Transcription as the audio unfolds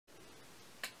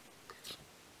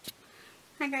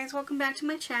Hi guys, welcome back to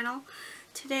my channel.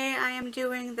 Today I am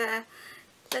doing the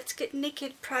Let's Get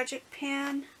Naked project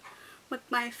pan with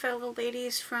my fellow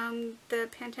ladies from the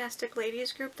PANtastic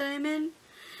Ladies group that I'm in.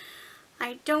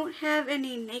 I don't have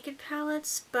any naked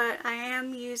palettes, but I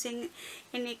am using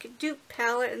a naked dupe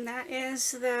palette, and that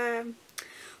is the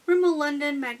Rimmel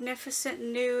London Magnificent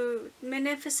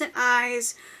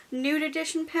Eyes Nude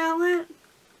Edition palette.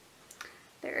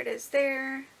 There it is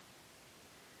there.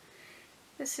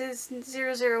 This is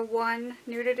 001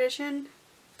 Nude Edition.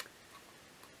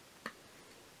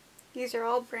 These are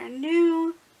all brand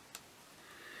new.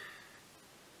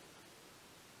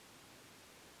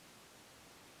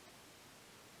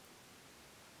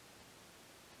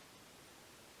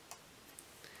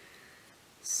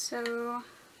 So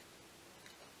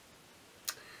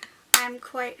I'm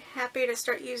quite happy to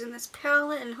start using this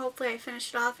palette, and hopefully I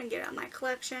finish it off and get it out of my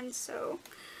collection. So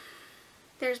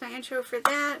there's my intro for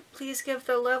that. Please give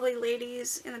the lovely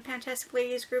ladies in the PANtastic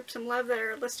Ladies group some love that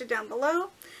are listed down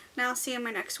below. And I'll see you in my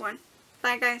next one.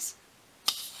 Bye guys.